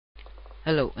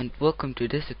Hello and welcome to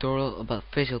this tutorial about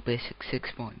Visual Basic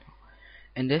 6.0.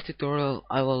 In this tutorial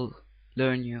I will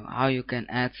learn you how you can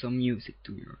add some music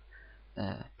to your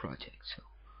project.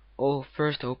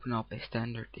 First open up a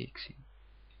standard exe.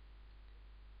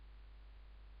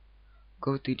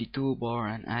 Go to the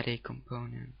toolbar and add a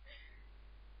component.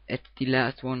 It's the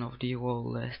last one of the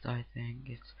whole list, I think.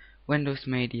 It's Windows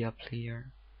Media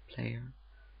Player.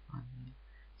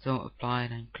 So apply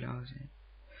it and close it.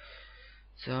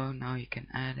 So now you can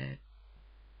add it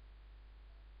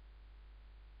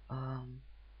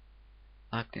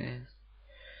like this.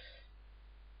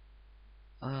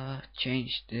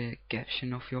 Change the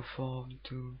caption of your form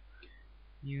to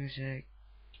music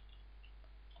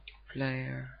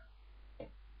player.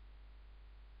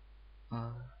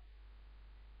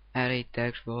 Add a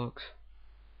text box,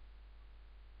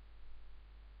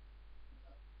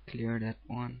 clear that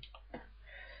one,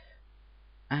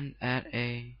 and add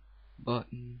a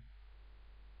button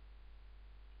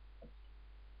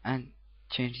and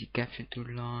change the caption to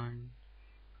line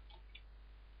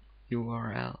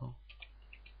URL.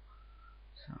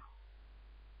 So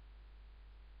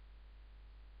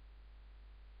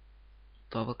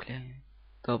double click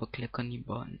on the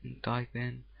button and type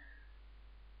in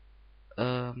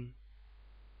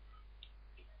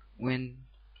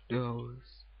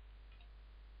Windows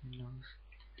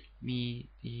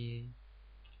Media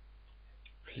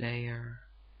Player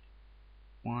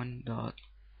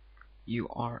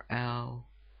 1.url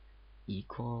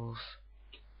equals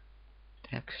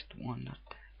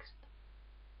text1.text.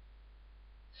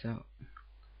 So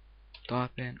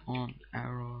type in on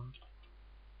arrow,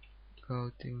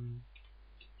 go to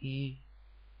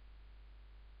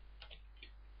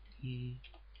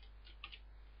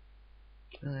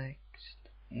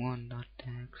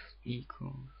text1.text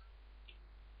equals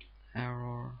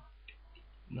error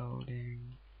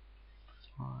loading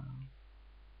file.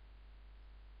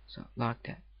 So like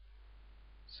that.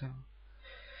 So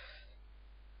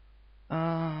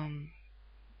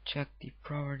check the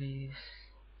properties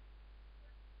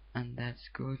and that's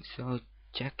good. So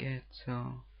check it.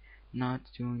 So not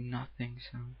doing nothing.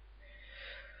 So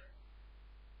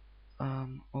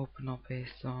open up a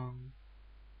song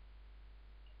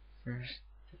first,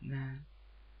 then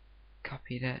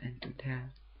copy that into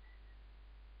that,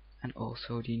 and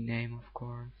also the name, of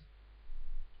course,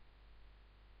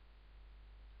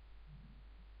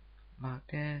 like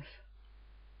this,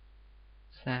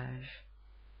 slash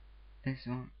this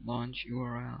one, launch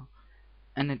URL,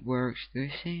 and it works. Do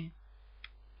you see?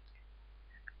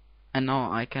 And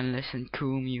now I can listen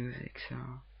cool music.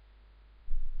 So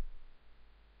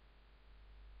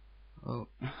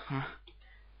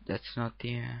that's not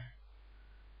the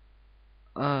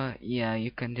yeah, you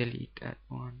can delete that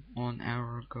one. On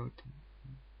error, go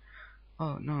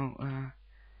to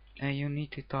you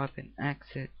need to type in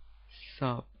exit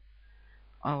sub.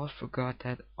 I almost forgot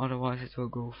that, otherwise it will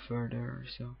go further,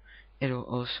 so it will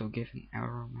also give an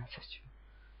error message.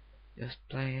 Just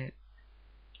play it.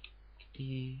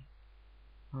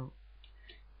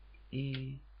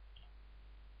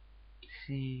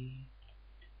 C,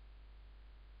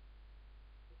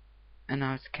 and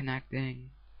now it's connecting.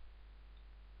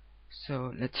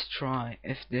 So let's try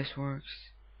if this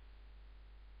works.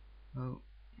 Oh,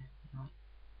 no,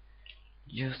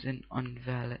 just an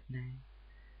invalid name.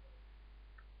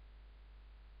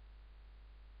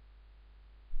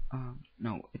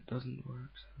 No, it doesn't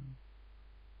work. So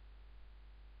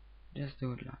just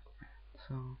do it like that.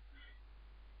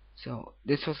 So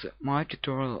this was my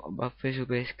tutorial about Visual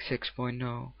Basic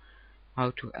 6.0,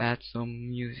 how to add some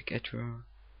music at your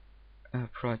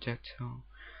project. So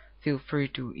feel free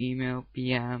to email,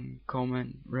 PM,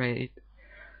 comment, rate.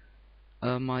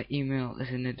 My email is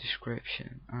in the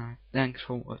description. Thanks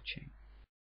for watching.